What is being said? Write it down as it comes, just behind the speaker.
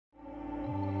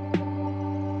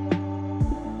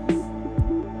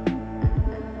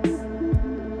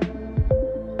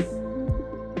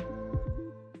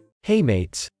Hey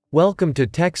mates, welcome to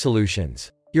Tech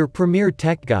Solutions, your premier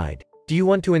tech guide. Do you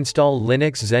want to install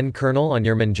Linux Zen Kernel on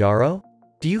your Manjaro?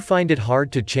 Do you find it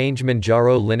hard to change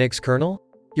Manjaro Linux kernel?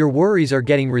 Your worries are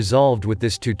getting resolved with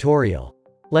this tutorial.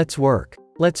 Let's work.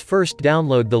 Let's first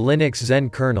download the Linux Zen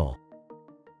kernel.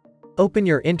 Open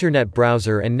your internet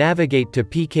browser and navigate to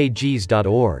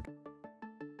pkgs.org.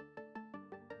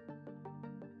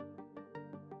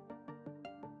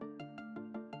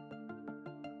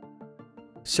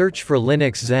 Search for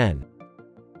Linux Zen.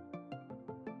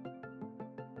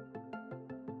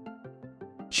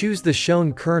 Choose the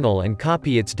shown kernel and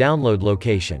copy its download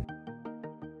location.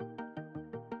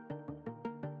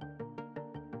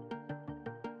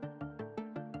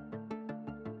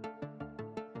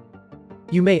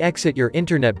 You may exit your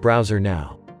internet browser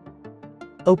now.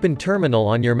 Open Terminal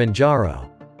on your Manjaro.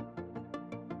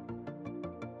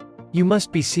 You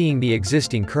must be seeing the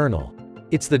existing kernel.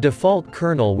 It's the default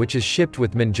kernel which is shipped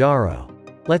with Manjaro.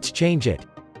 Let's change it.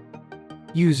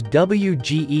 Use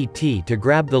wget to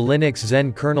grab the Linux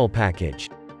Zen Kernel package.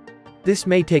 This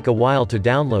may take a while to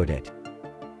download it.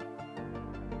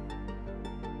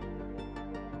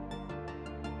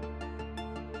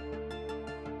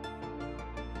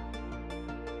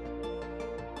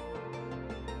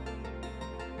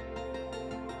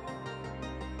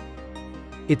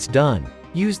 It's done.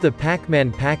 Use the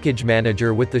pacman package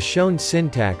manager with the shown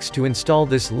syntax to install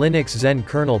this Linux Zen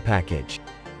kernel package.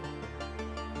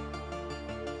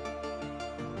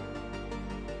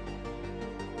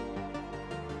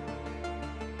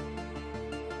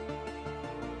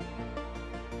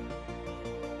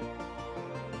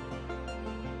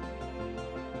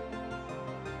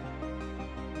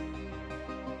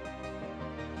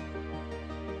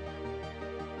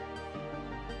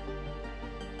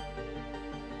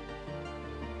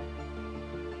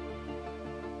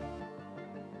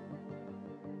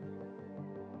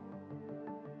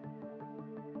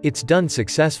 It's done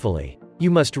successfully. You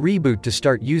must reboot to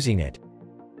start using it.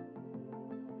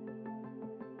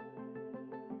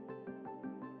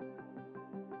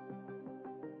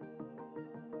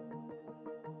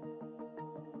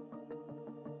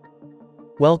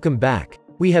 Welcome back.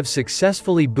 We have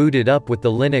successfully booted up with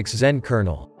the Linux Zen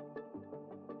kernel.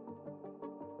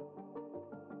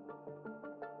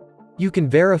 You can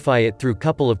verify it through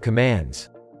couple of commands.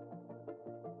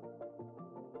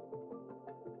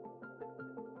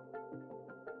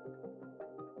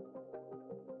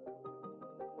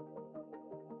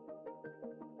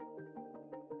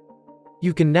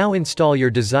 You can now install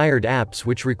your desired apps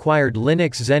which required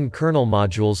Linux Zen kernel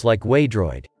modules like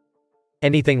Waydroid.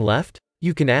 Anything left?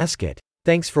 You can ask it.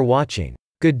 Thanks for watching.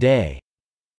 Good day.